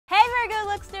Virgo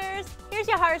looksters! Here's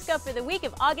your horoscope for the week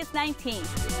of August 19th.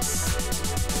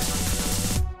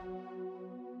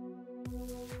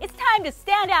 It's time to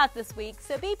stand out this week,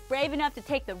 so be brave enough to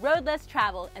take the road less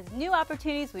traveled as new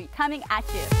opportunities will be coming at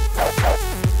you.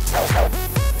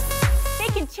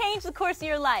 They can change the course of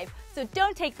your life, so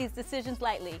don't take these decisions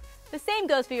lightly. The same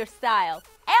goes for your style.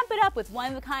 Amp it up with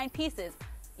one-of-a-kind pieces,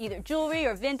 either jewelry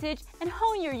or vintage, and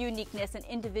hone your uniqueness and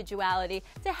individuality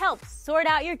to help sort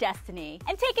out your destiny.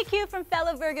 And take a cue from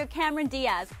fellow Virgo Cameron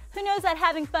Diaz, who knows that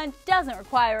having fun doesn't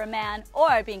require a man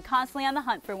or being constantly on the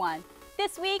hunt for one.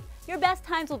 This week, your best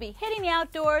times will be hitting the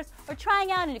outdoors or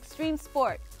trying out an extreme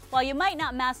sport. While you might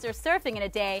not master surfing in a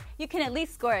day, you can at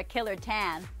least score a killer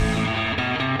tan.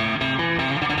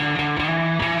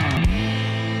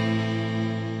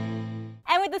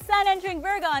 And with the sun entering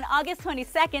Virgo on August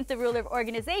 22nd, the ruler of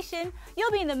organization,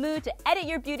 you'll be in the mood to edit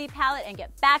your beauty palette and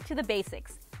get back to the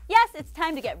basics. Yes, it's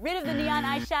time to get rid of the neon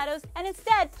eyeshadows and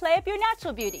instead play up your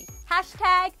natural beauty.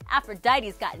 Hashtag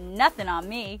Aphrodite's got nothing on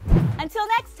me. Until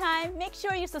next time, make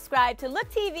sure you subscribe to Look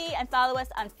TV and follow us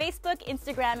on Facebook,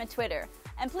 Instagram, and Twitter.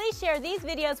 And please share these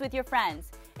videos with your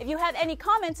friends. If you have any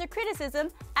comments or criticism,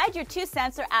 add your 2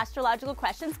 cents or astrological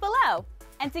questions below.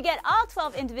 And to get all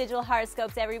 12 individual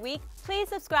horoscopes every week, please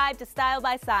subscribe to Style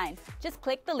by Sign. Just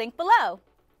click the link below.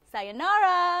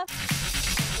 Sayonara!